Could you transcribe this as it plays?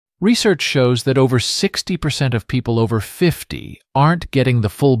Research shows that over 60% of people over 50 aren't getting the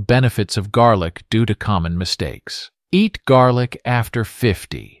full benefits of garlic due to common mistakes. Eat garlic after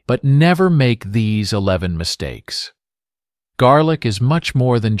 50, but never make these 11 mistakes. Garlic is much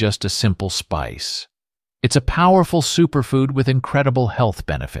more than just a simple spice. It's a powerful superfood with incredible health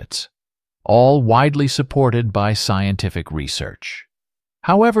benefits, all widely supported by scientific research.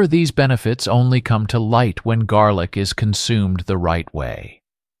 However, these benefits only come to light when garlic is consumed the right way.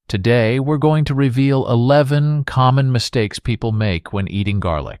 Today, we're going to reveal 11 common mistakes people make when eating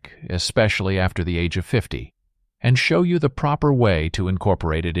garlic, especially after the age of 50, and show you the proper way to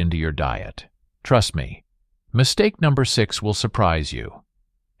incorporate it into your diet. Trust me, mistake number 6 will surprise you,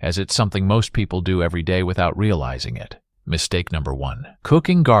 as it's something most people do every day without realizing it. Mistake number 1.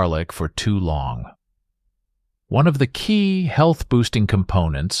 Cooking garlic for too long. One of the key health-boosting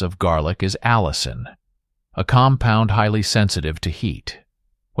components of garlic is allicin, a compound highly sensitive to heat.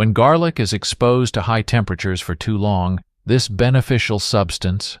 When garlic is exposed to high temperatures for too long, this beneficial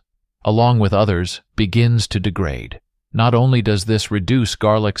substance, along with others, begins to degrade. Not only does this reduce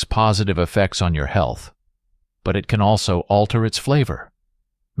garlic's positive effects on your health, but it can also alter its flavor,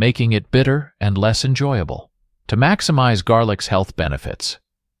 making it bitter and less enjoyable. To maximize garlic's health benefits,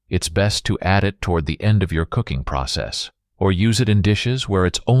 it's best to add it toward the end of your cooking process, or use it in dishes where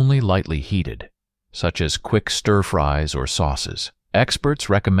it's only lightly heated, such as quick stir-fries or sauces. Experts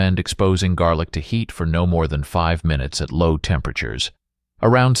recommend exposing garlic to heat for no more than 5 minutes at low temperatures,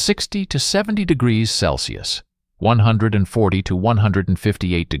 around 60 to 70 degrees Celsius, 140 to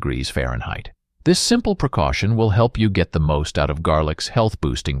 158 degrees Fahrenheit. This simple precaution will help you get the most out of garlic's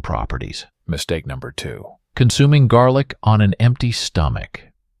health-boosting properties. Mistake number 2. Consuming garlic on an empty stomach.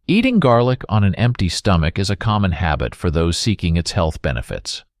 Eating garlic on an empty stomach is a common habit for those seeking its health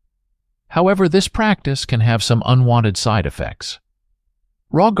benefits. However, this practice can have some unwanted side effects.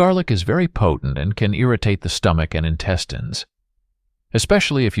 Raw garlic is very potent and can irritate the stomach and intestines,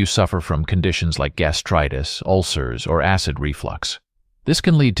 especially if you suffer from conditions like gastritis, ulcers, or acid reflux. This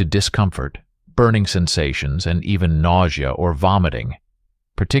can lead to discomfort, burning sensations, and even nausea or vomiting,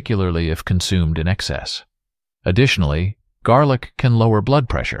 particularly if consumed in excess. Additionally, garlic can lower blood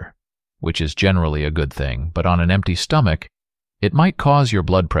pressure, which is generally a good thing, but on an empty stomach, it might cause your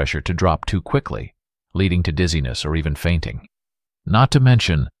blood pressure to drop too quickly, leading to dizziness or even fainting. Not to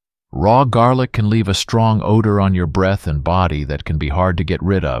mention, raw garlic can leave a strong odor on your breath and body that can be hard to get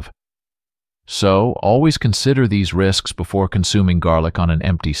rid of. So, always consider these risks before consuming garlic on an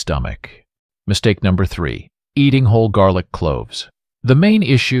empty stomach. Mistake number 3. Eating whole garlic cloves. The main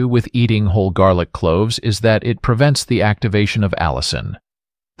issue with eating whole garlic cloves is that it prevents the activation of allicin,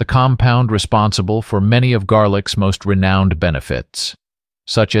 the compound responsible for many of garlic's most renowned benefits,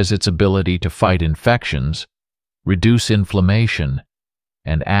 such as its ability to fight infections, reduce inflammation,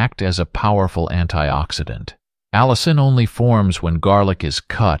 and act as a powerful antioxidant. Allicin only forms when garlic is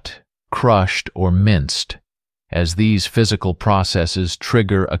cut, crushed, or minced, as these physical processes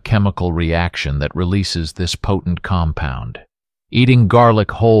trigger a chemical reaction that releases this potent compound. Eating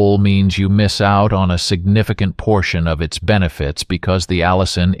garlic whole means you miss out on a significant portion of its benefits because the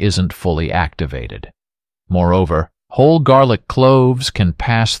allicin isn't fully activated. Moreover, whole garlic cloves can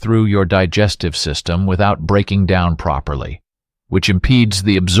pass through your digestive system without breaking down properly, which impedes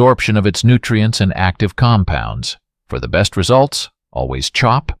the absorption of its nutrients and active compounds. For the best results, always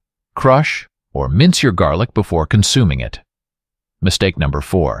chop, crush, or mince your garlic before consuming it. Mistake number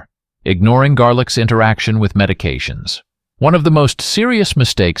 4. Ignoring garlic's interaction with medications. One of the most serious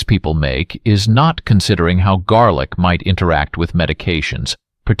mistakes people make is not considering how garlic might interact with medications,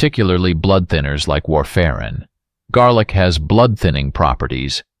 particularly blood thinners like warfarin. Garlic has blood-thinning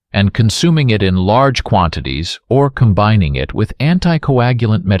properties, and consuming it in large quantities or combining it with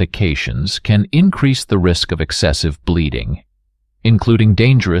anticoagulant medications can increase the risk of excessive bleeding, including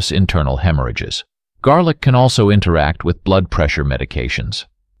dangerous internal hemorrhages. Garlic can also interact with blood pressure medications.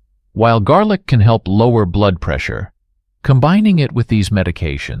 While garlic can help lower blood pressure, combining it with these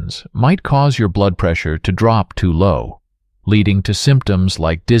medications might cause your blood pressure to drop too low, leading to symptoms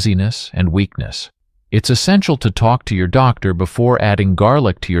like dizziness and weakness. It's essential to talk to your doctor before adding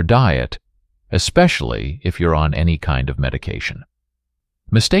garlic to your diet, especially if you're on any kind of medication.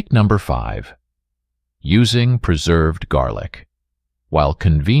 Mistake number 5. Using preserved garlic. While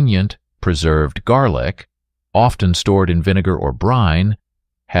convenient, preserved garlic, often stored in vinegar or brine,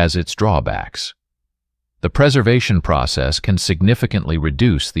 has its drawbacks. The preservation process can significantly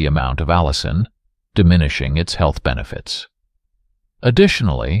reduce the amount of allicin, diminishing its health benefits.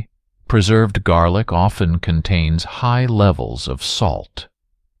 Additionally, preserved garlic often contains high levels of salt,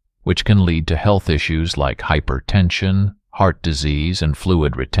 which can lead to health issues like hypertension, heart disease, and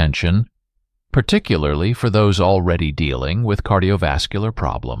fluid retention, particularly for those already dealing with cardiovascular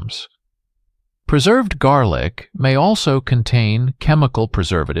problems. Preserved garlic may also contain chemical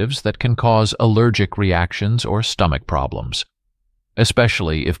preservatives that can cause allergic reactions or stomach problems,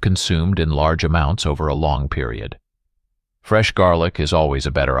 especially if consumed in large amounts over a long period. Fresh garlic is always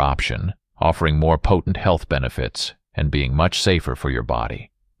a better option, offering more potent health benefits and being much safer for your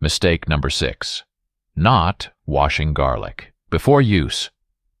body. Mistake number 6. Not washing garlic before use.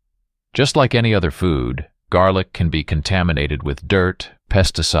 Just like any other food, garlic can be contaminated with dirt,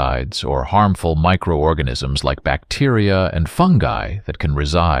 pesticides, or harmful microorganisms like bacteria and fungi that can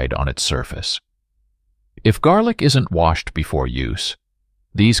reside on its surface. If garlic isn't washed before use,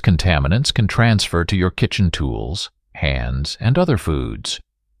 these contaminants can transfer to your kitchen tools, hands, and other foods,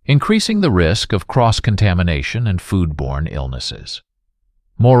 increasing the risk of cross-contamination and foodborne illnesses.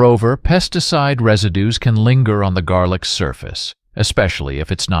 Moreover, pesticide residues can linger on the garlic's surface, especially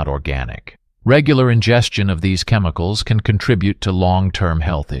if it's not organic. Regular ingestion of these chemicals can contribute to long-term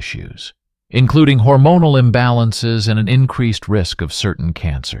health issues, including hormonal imbalances and an increased risk of certain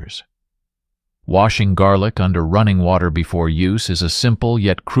cancers. Washing garlic under running water before use is a simple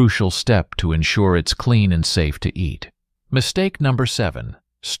yet crucial step to ensure it's clean and safe to eat. Mistake number 7.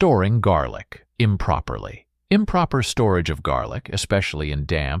 Storing garlic improperly. Improper storage of garlic, especially in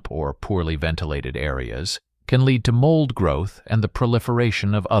damp or poorly ventilated areas, can lead to mold growth and the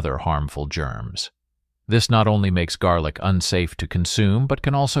proliferation of other harmful germs. This not only makes garlic unsafe to consume, but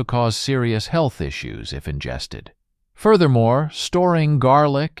can also cause serious health issues if ingested. Furthermore, storing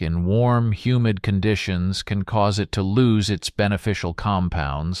garlic in warm, humid conditions can cause it to lose its beneficial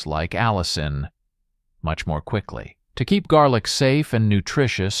compounds like allicin much more quickly. To keep garlic safe and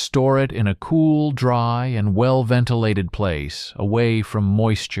nutritious, store it in a cool, dry, and well-ventilated place, away from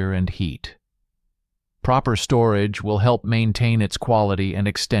moisture and heat. Proper storage will help maintain its quality and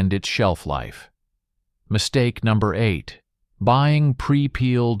extend its shelf life. Mistake number 8. Buying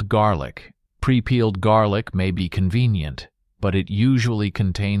pre-peeled garlic. Pre-peeled garlic may be convenient, but it usually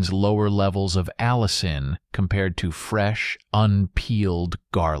contains lower levels of allicin compared to fresh, unpeeled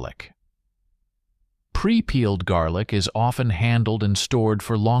garlic. Pre-peeled garlic is often handled and stored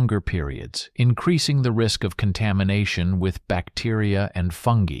for longer periods, increasing the risk of contamination with bacteria and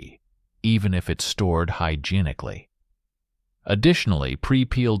fungi, even if it's stored hygienically. Additionally,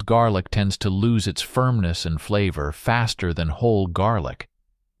 pre-peeled garlic tends to lose its firmness and flavor faster than whole garlic,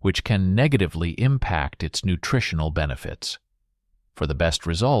 which can negatively impact its nutritional benefits. For the best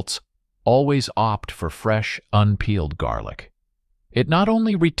results, always opt for fresh, unpeeled garlic. It not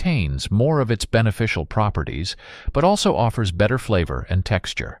only retains more of its beneficial properties, but also offers better flavor and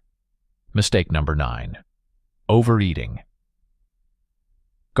texture. Mistake number 9. Overeating.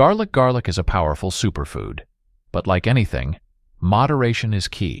 Garlic is a powerful superfood, but like anything, moderation is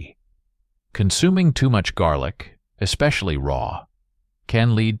key. Consuming too much garlic, especially raw,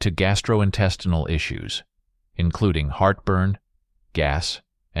 can lead to gastrointestinal issues, including heartburn, gas,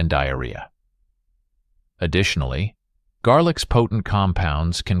 and diarrhea. Additionally, garlic's potent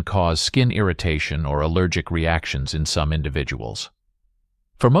compounds can cause skin irritation or allergic reactions in some individuals.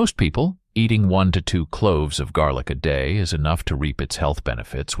 For most people, eating 1 to 2 cloves of garlic a day is enough to reap its health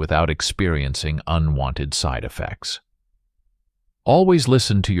benefits without experiencing unwanted side effects. Always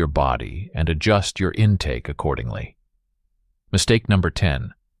listen to your body and adjust your intake accordingly. Mistake number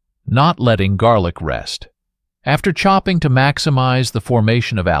 10. Not letting garlic rest. After chopping to maximize the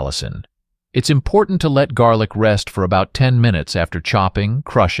formation of allicin, it's important to let garlic rest for about 10 minutes after chopping,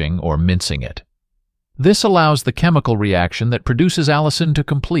 crushing, or mincing it. This allows the chemical reaction that produces allicin to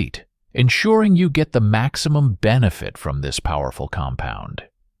complete, ensuring you get the maximum benefit from this powerful compound.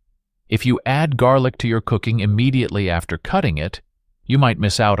 If you add garlic to your cooking immediately after cutting it, you might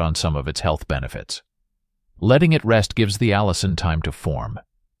miss out on some of its health benefits. Letting it rest gives the allicin time to form,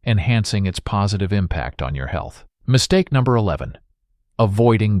 enhancing its positive impact on your health. Mistake number 11.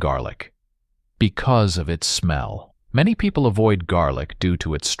 Avoiding garlic. Because of its smell. Many people avoid garlic due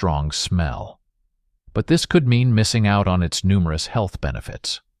to its strong smell, but this could mean missing out on its numerous health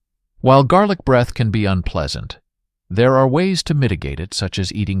benefits. While garlic breath can be unpleasant, there are ways to mitigate it, such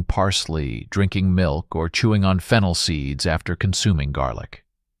as eating parsley, drinking milk, or chewing on fennel seeds after consuming garlic.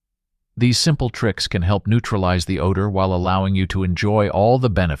 These simple tricks can help neutralize the odor while allowing you to enjoy all the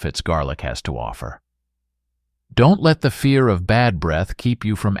benefits garlic has to offer. Don't let the fear of bad breath keep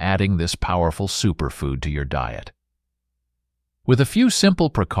you from adding this powerful superfood to your diet. With a few simple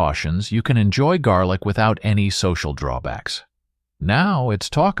precautions, you can enjoy garlic without any social drawbacks. Now, let's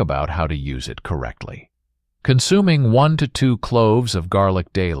talk about how to use it correctly. Consuming 1 to 2 cloves of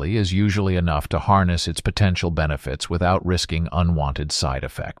garlic daily is usually enough to harness its potential benefits without risking unwanted side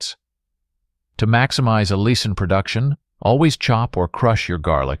effects. To maximize allicin production, always chop or crush your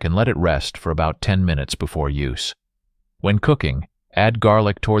garlic and let it rest for about 10 minutes before use. When cooking, add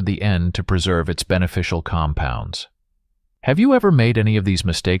garlic toward the end to preserve its beneficial compounds. Have you ever made any of these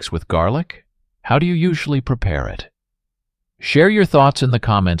mistakes with garlic? How do you usually prepare it? Share your thoughts in the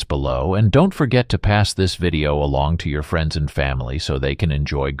comments below, and don't forget to pass this video along to your friends and family so they can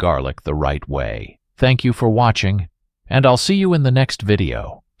enjoy garlic the right way. Thank you for watching, and I'll see you in the next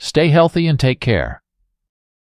video. Stay healthy and take care.